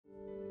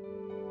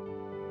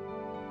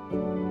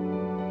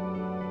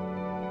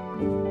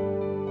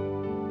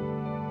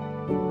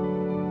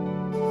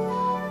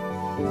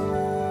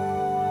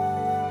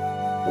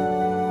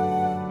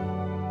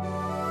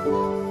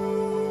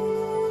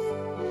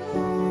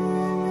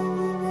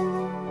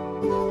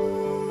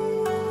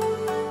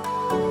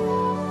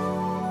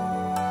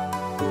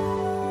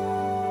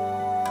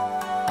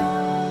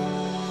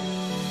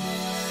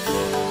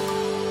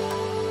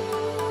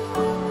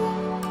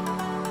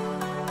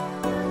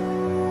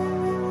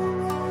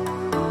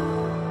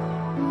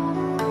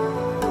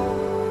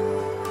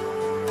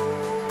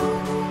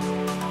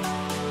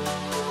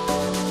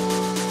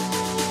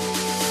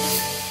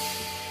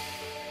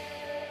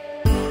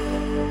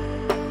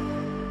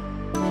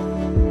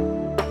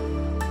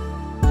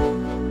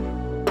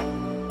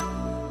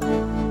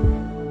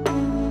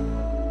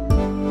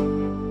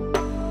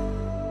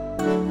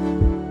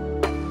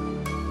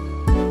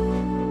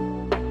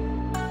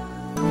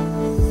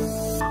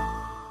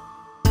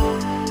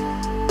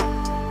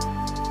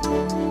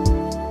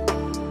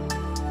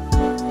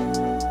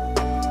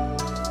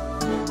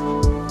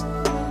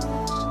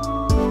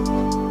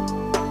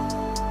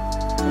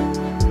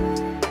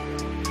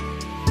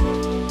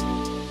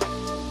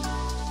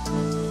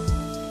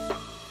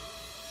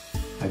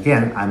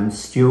Again, I'm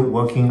still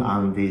working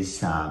on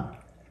this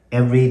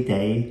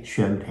everyday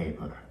shuen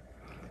paper.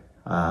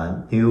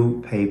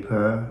 New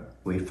paper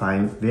we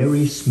find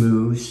very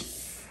smooth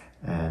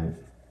and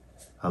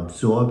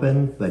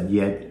absorbent, but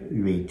yet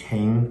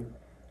retain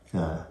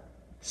the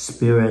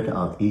spirit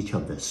of each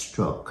of the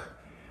stroke.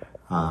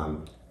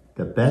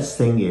 The best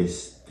thing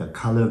is the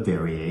color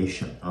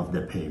variation of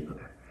the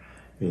paper.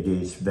 It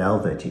is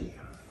velvety.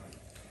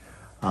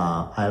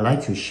 I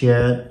like to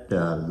share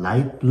the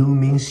light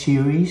blooming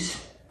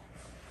series,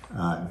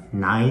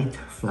 night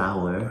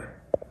flower,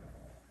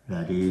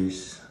 that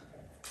is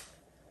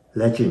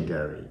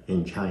legendary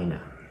in China.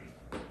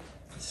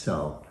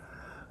 So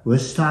we'll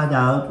start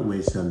out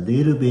with a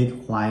little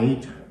bit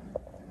white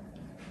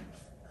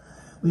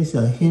with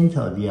a hint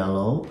of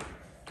yellow,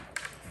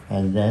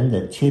 and then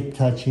the tip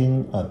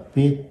touching a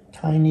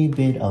tiny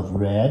bit of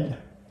red.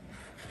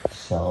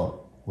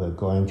 So we're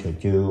going to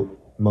do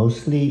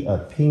mostly a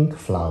pink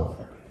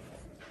flower.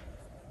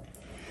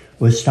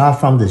 We'll start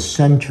from the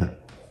center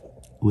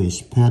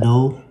with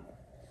petal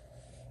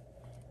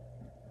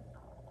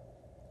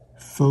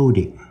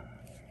folding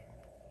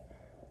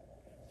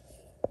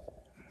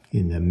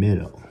in the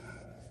middle.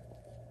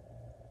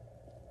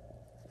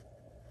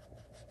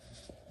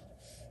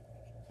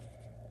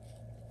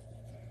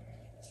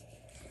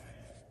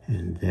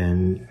 And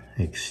then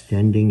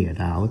extending it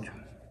out.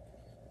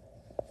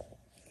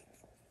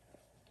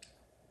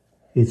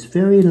 It's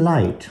very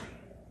light.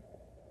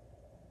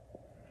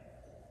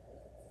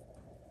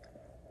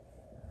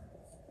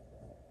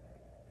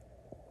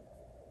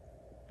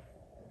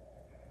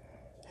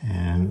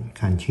 And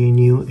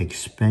continue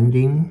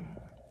expanding.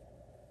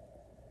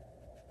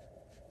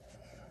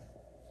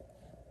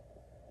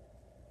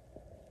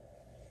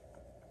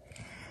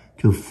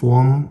 To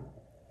form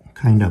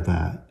kind of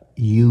a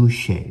U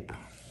shape.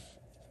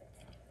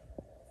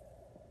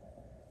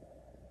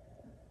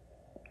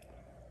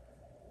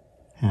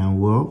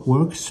 And we'll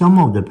work some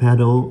of the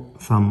petal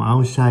from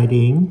outside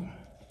in.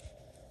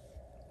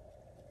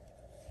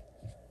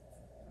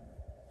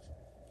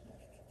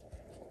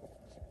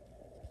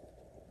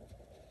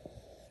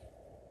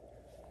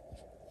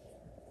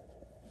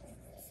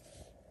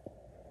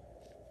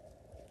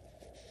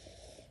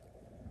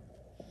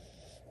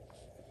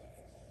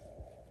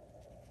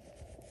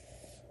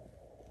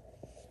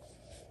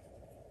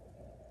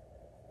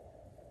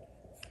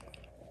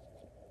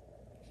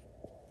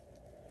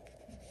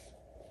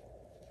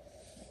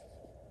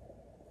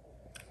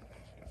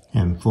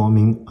 And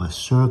forming a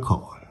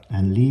circle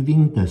and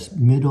leaving the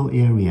middle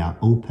area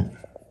open.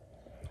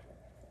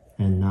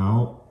 And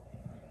now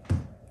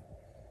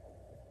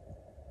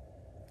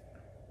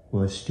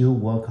we'll still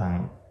work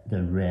on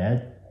the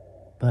red,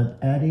 but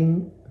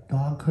adding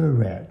darker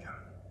red.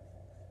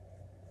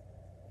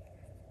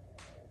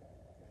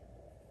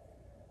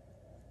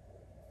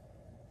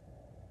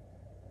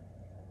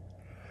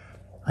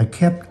 I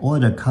kept all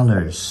the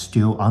colors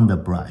still on the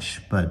brush,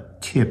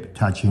 but tip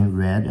touching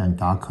red and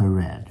darker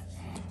red.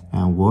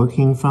 And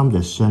working from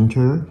the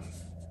center,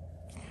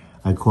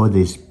 I call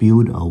this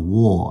build a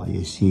wall,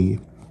 you see.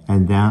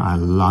 And then I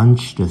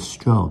launch the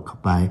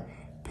stroke by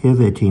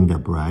pivoting the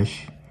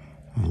brush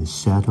and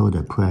settle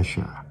the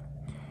pressure.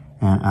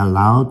 And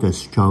allow the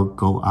stroke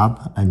go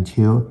up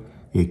until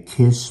it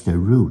kisses the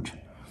root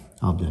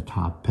of the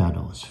top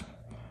petals.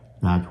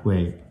 That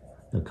way,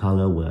 the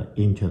color will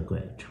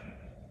integrate.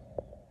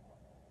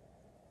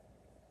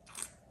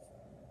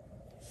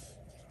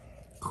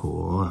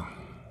 Cool.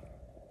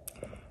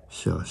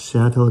 So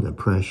settle the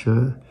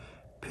pressure,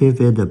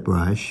 pivot the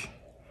brush,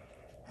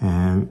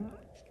 and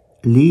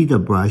lead the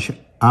brush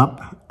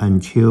up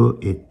until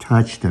it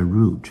touches the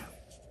root,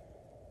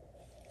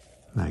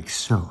 like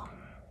so.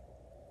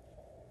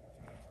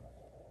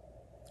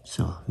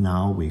 So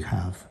now we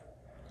have,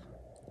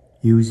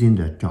 using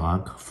the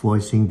dark,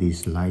 forcing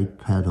this light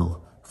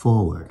petal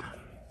forward.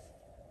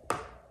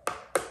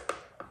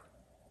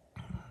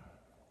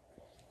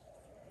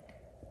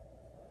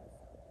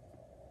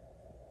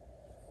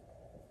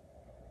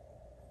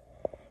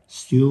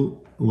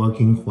 Still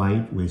working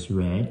white with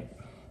red,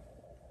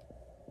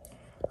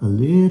 a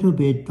little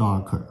bit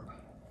darker.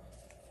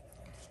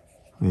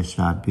 We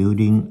start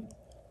building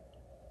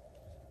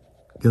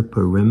the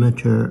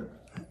perimeter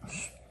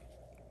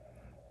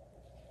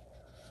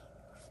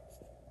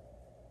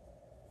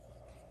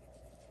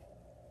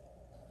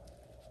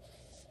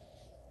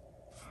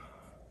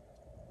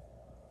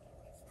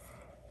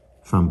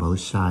from both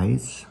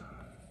sides.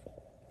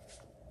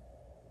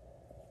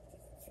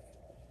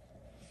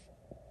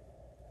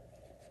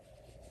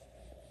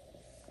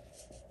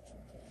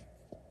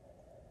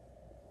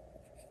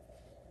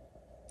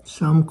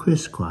 Some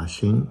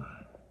crisscrossing,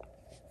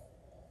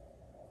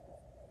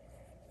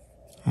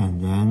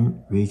 and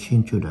then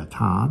reaching to the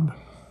top,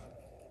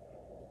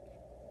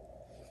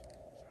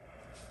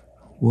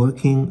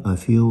 working a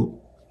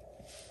few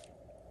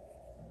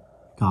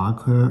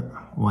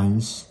darker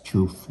ones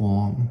to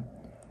form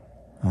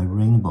a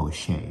rainbow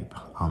shape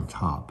on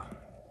top.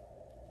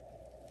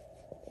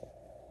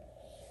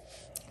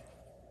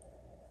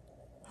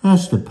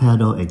 As the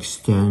petal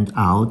extends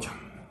out,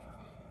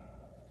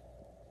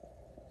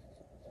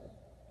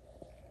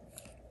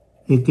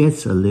 it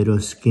gets a little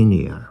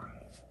skinnier.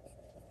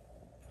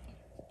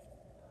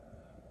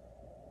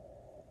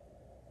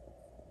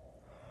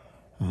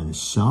 And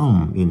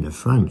some in the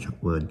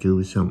front will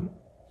do some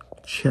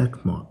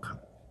check mark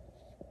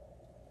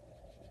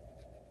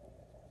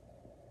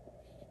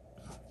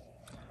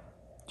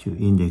to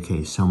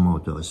indicate some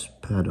of those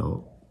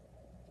petals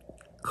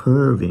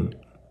curving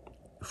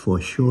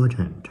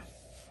foreshortened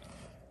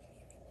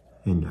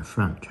in the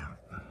front.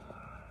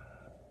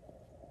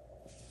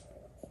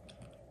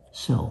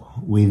 So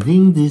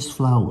within this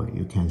flower,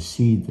 you can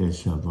see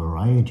there's a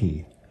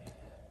variety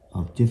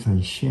of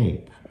different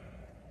shapes.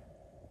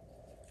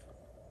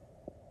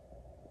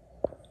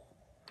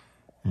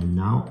 And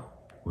now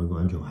we're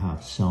going to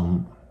have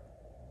some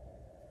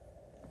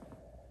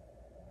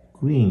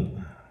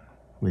green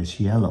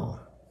with yellow.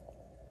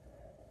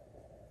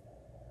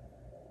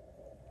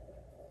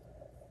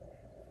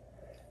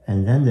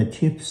 And then the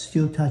tip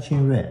still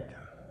touching red.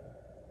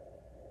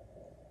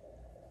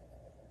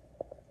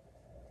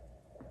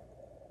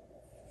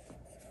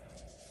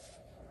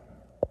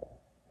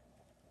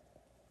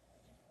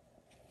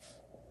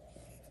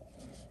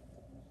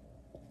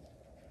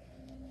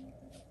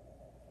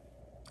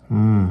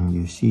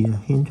 You see a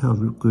hint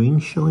of green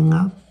showing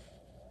up?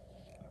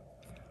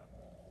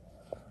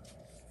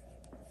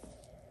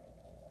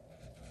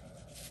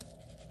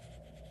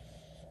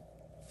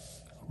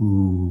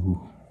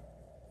 Ooh.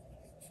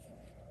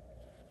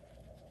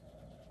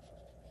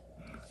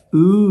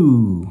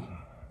 Ooh.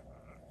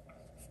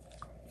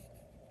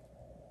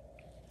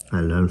 I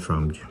learned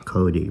from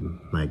Cody,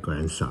 my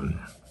grandson,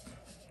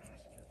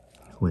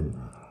 when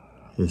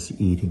he's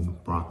eating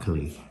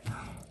broccoli,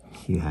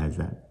 he has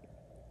that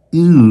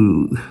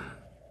ooh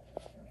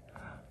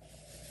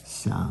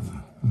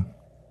sound.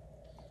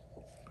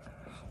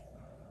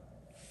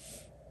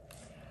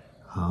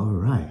 All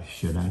right,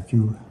 should I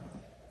do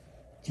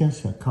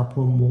just a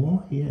couple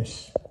more?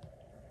 Yes.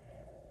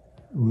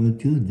 We'll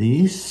do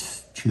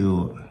this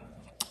to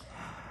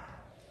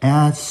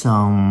add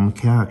some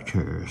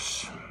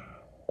characters.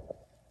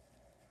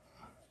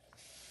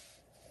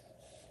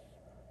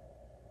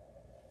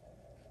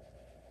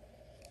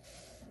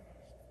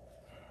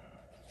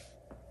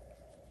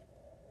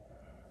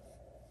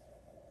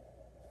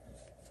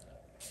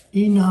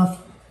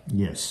 Enough?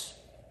 Yes.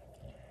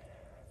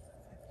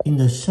 In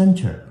the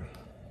center,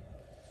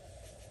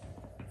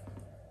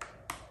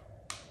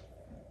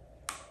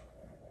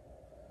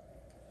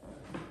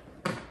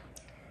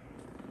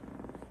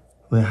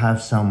 we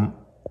have some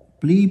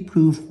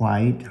bleed-proof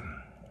white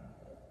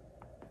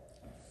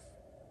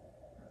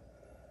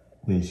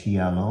with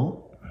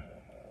yellow,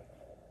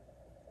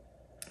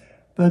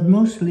 but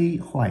mostly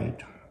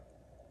white,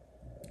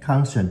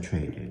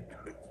 concentrated.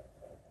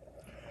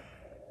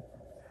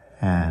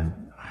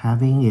 And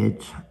having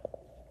it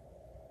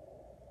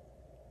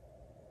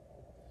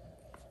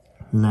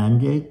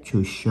landed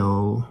to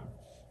show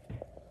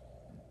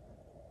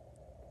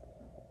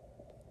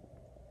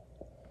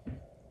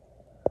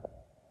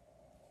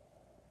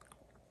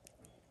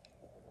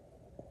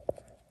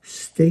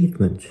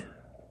statement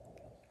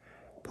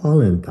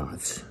pollen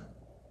dots.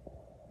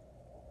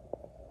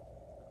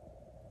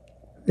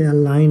 They are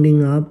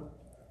lining up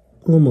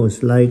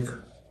almost like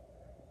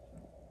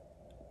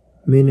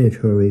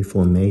miniature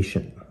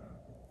formation,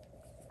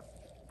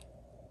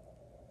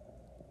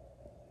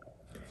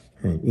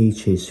 and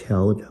each is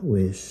held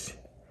with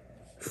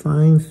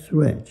fine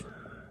thread.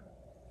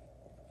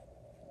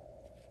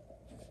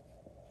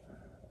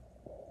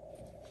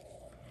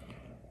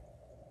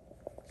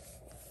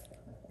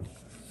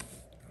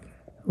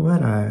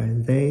 What are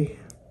they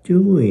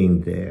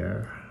doing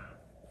there?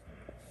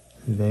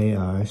 They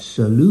are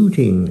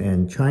saluting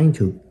and trying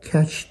to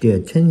catch the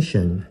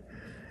attention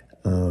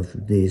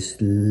of this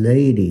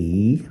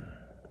lady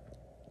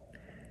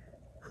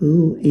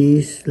who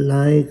is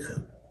like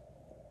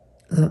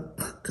an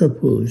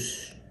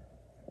octopus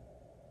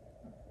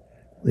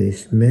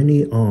with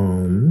many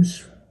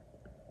arms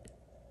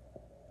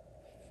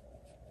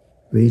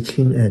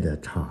reaching at the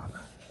top.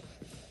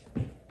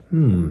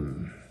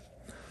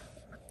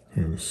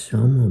 And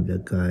some of the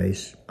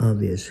guys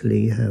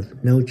obviously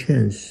have no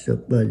chance,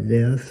 but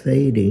they are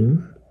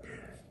fading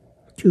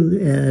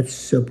to add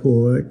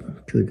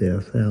support to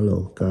their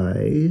fellow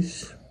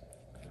guys.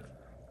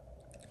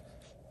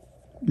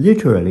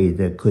 Literally,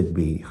 there could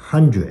be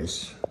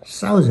hundreds,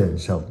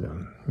 thousands of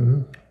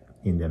them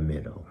in the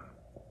middle.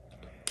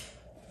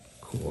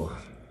 Cool.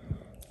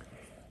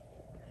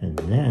 And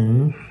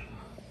then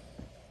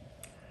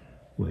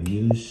we'll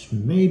use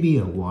maybe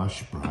a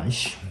wash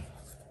brush.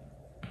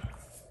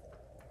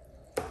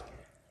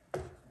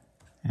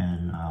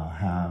 And I'll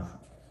have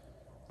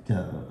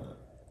the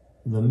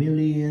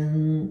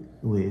vermilion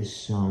with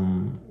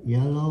some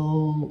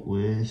yellow,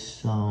 with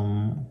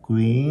some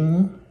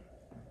green.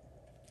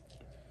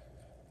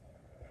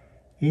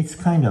 It's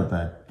kind of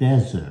a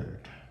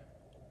desert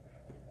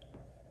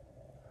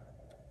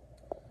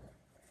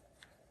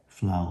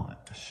flower.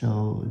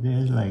 So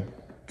there's like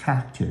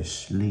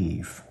cactus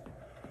leaf.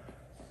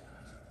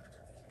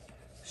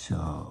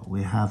 So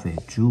we have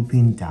it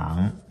drooping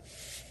down.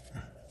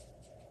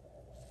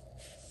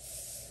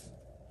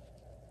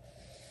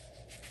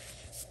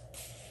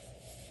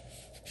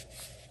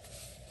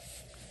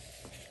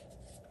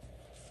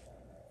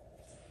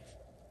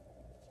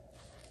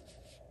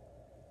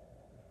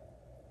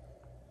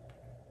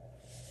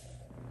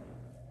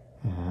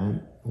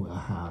 And we'll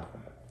have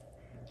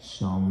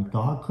some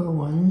darker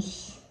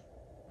ones.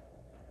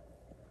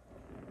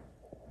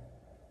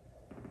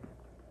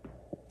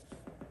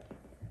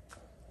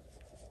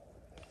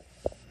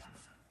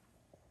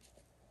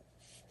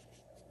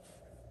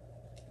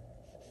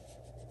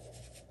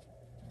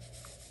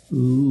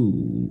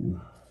 Ooh.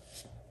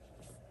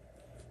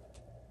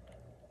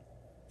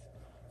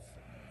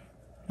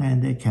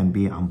 And they can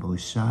be on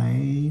both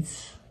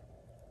sides.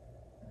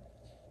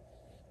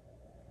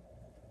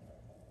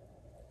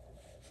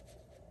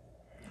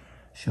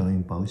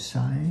 Showing both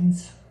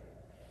sides.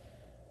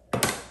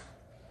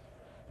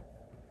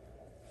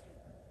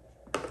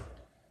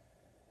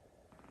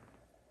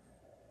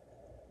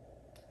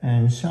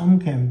 And some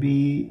can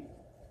be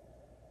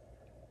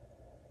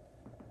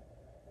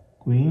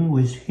green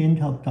with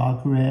hint of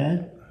dark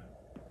red.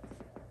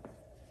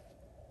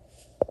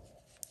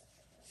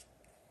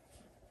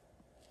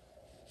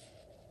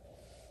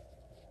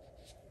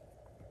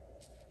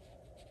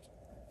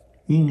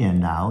 In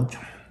and out.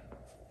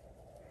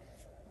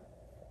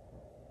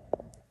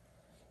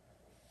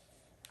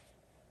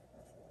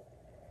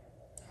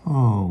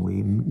 Oh,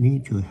 we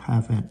need to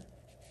have an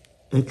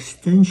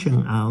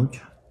extension out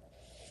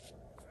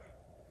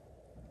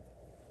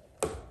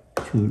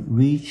to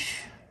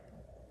reach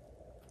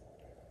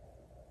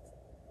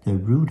the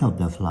root of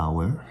the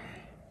flower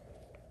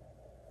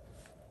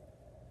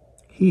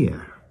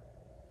here,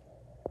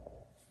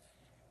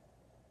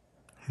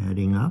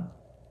 heading up,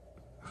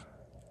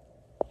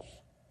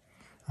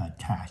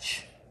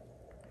 attach.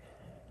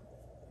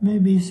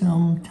 Maybe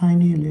some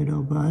tiny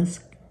little buds.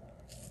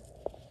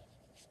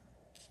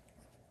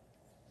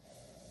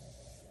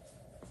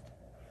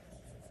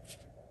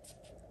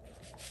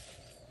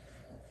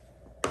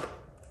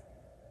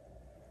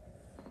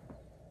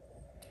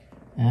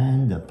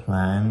 And the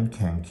plant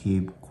can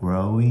keep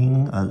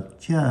growing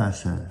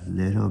just a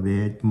little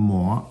bit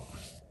more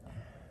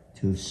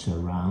to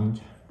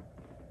surround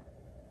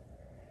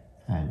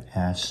and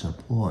add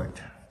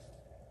support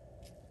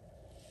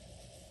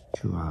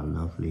to our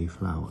lovely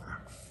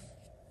flower.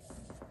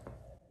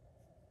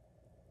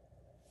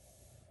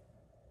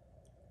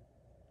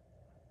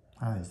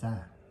 How is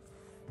that?